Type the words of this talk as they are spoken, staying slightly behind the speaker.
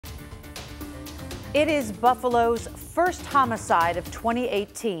It is Buffalo's first homicide of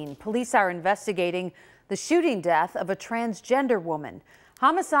 2018. Police are investigating the shooting death of a transgender woman.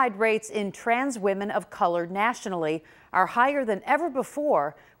 Homicide rates in trans women of color nationally are higher than ever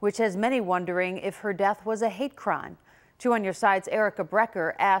before, which has many wondering if her death was a hate crime. 2 on Your Side's Erica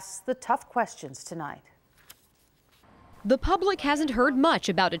Brecker asks the tough questions tonight. The public hasn't heard much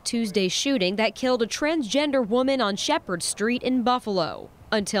about a Tuesday shooting that killed a transgender woman on Shepard Street in Buffalo.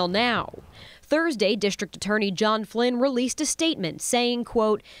 Until now. Thursday, District Attorney John Flynn released a statement saying,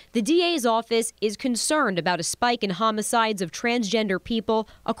 quote, "The DA's office is concerned about a spike in homicides of transgender people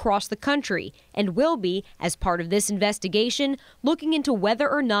across the country and will be, as part of this investigation, looking into whether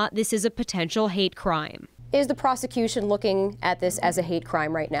or not this is a potential hate crime." Is the prosecution looking at this as a hate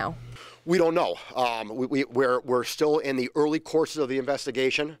crime right now? We don't know. We're still in the early courses of the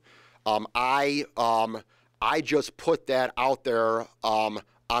investigation. I just put that out there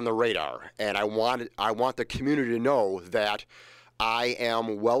on the radar, and I want the community to know that I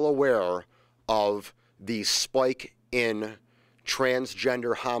am well aware of the spike in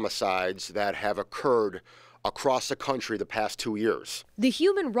transgender homicides that have occurred across the country the past 2 years. The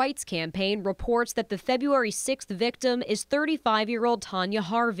Human Rights Campaign reports that the February 6th victim is 35-year-old Tanya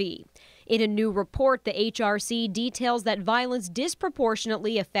Harvey. In a new report, the HRC details that violence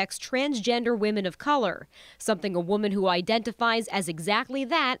disproportionately affects transgender women of color, something a woman who identifies as exactly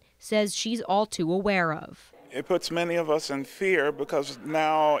that says she's all too aware of. It puts many of us in fear because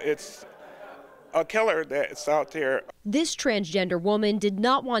now it's a killer that's out there. This transgender woman did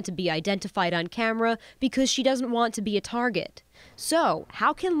not want to be identified on camera because she doesn't want to be a target. So,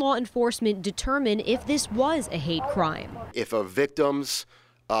 how can law enforcement determine if this was a hate crime? If a victim's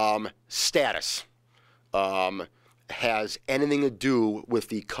status has anything to do with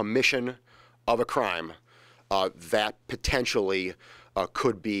the commission of a crime, that potentially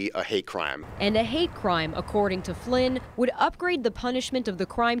could be a hate crime. And a hate crime, according to Flynn, would upgrade the punishment of the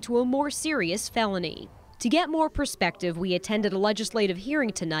crime to a more serious felony. To get more perspective, we attended a legislative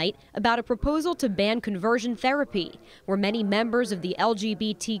hearing tonight about a proposal to ban conversion therapy, where many members of the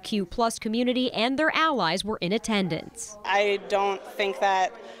LGBTQ+ community and their allies were in attendance. I don't think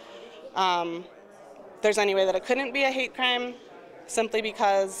that there's any way that it couldn't be a hate crime, simply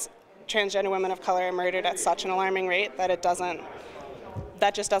because transgender women of color are murdered at such an alarming rate that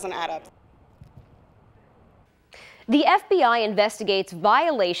that just doesn't add up. The FBI investigates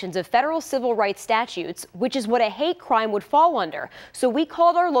violations of federal civil rights statutes, which is what a hate crime would fall under. So we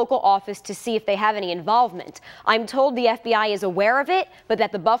called our local office to see if they have any involvement. I'm told the FBI is aware of it, but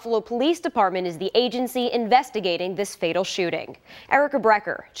that the Buffalo Police Department is the agency investigating this fatal shooting. Erica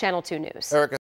Brecker, Channel 2 News. Erica.